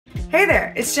Hey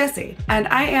there, it's Jessie, and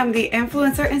I am the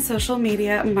Influencer and Social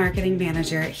Media Marketing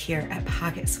Manager here at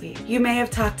PocketSuite. You may have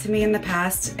talked to me in the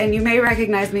past, and you may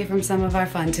recognize me from some of our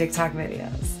fun TikTok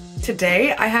videos.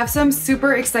 Today, I have some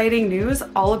super exciting news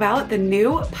all about the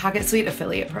new PocketSuite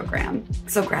affiliate program.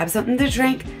 So grab something to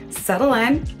drink, settle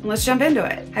in, and let's jump into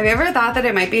it. Have you ever thought that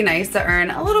it might be nice to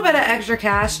earn a little bit of extra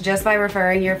cash just by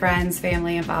referring your friends,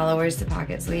 family, and followers to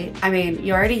PocketSuite? I mean,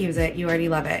 you already use it, you already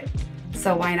love it.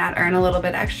 So why not earn a little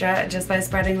bit extra just by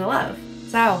spreading the love?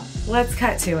 So let's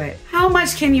cut to it. How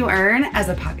much can you earn as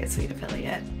a PocketSuite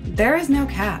affiliate? There is no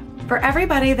cap. For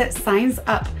everybody that signs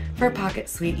up for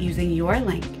PocketSuite using your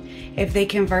link, if they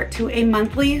convert to a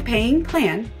monthly paying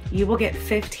plan, you will get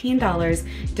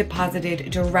 $15 deposited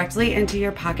directly into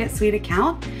your PocketSuite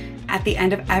account at the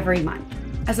end of every month.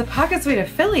 As a PocketSuite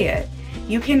affiliate,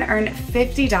 you can earn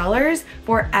 $50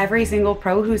 for every single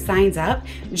pro who signs up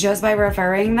just by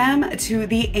referring them to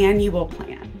the annual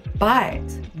plan. But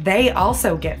they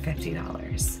also get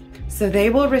 $50. So they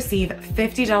will receive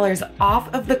 $50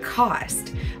 off of the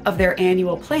cost of their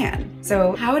annual plan.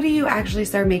 So how do you actually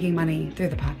start making money through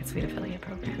the PocketSuite affiliate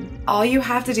program? All you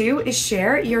have to do is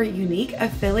share your unique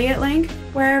affiliate link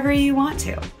wherever you want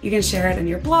to. You can share it in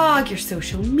your blog, your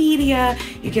social media,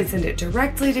 you can send it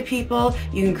directly to people,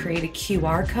 you can create a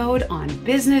QR code on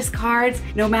business cards.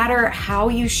 No matter how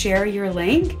you share your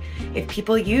link, if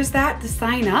people use that to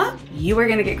sign up, you are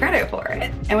gonna get credit for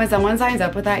it. And when someone signs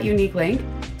up with that unique link,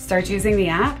 starts using the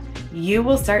app, you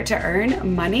will start to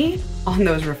earn money on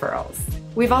those referrals.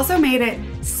 We've also made it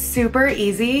super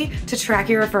easy to track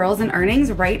your referrals and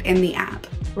earnings right in the app.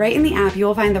 Right in the app, you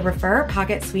will find the Refer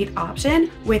PocketSuite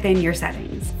option within your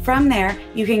settings. From there,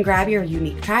 you can grab your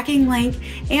unique tracking link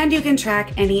and you can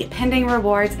track any pending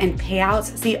rewards and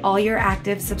payouts, see all your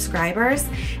active subscribers.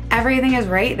 Everything is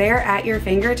right there at your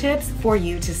fingertips for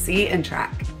you to see and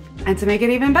track. And to make it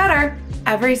even better,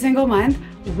 every single month,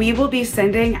 we will be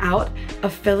sending out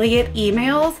affiliate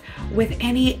emails with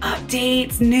any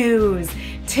updates, news,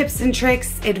 tips and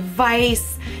tricks,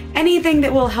 advice, anything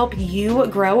that will help you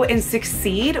grow and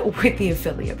succeed with the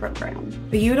affiliate program.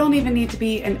 But you don't even need to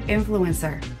be an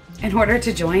influencer in order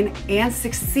to join and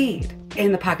succeed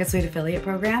in the PocketSuite affiliate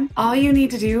program. All you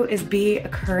need to do is be a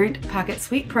current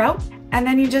PocketSuite Pro, and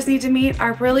then you just need to meet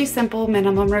our really simple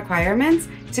minimum requirements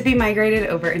to be migrated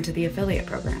over into the affiliate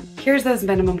program. Here's those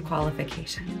minimum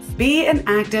qualifications. Be an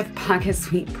active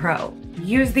PocketSuite Pro.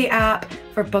 Use the app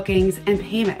for bookings and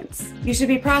payments. You should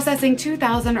be processing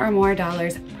 $2,000 or more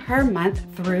per month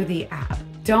through the app.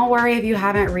 Don't worry if you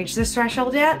haven't reached this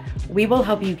threshold yet, we will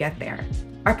help you get there.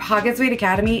 Our PocketSuite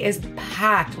Academy is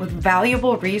packed with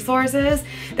valuable resources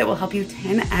that will help you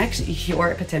 10x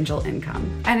your potential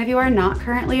income. And if you are not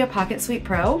currently a PocketSuite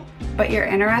Pro, but you're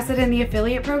interested in the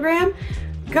affiliate program,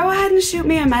 go ahead and shoot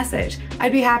me a message.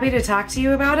 I'd be happy to talk to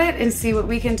you about it and see what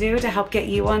we can do to help get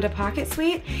you onto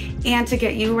PocketSuite and to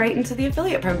get you right into the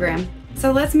affiliate program.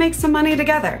 So let's make some money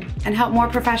together and help more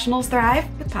professionals thrive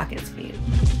with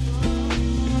PocketSuite.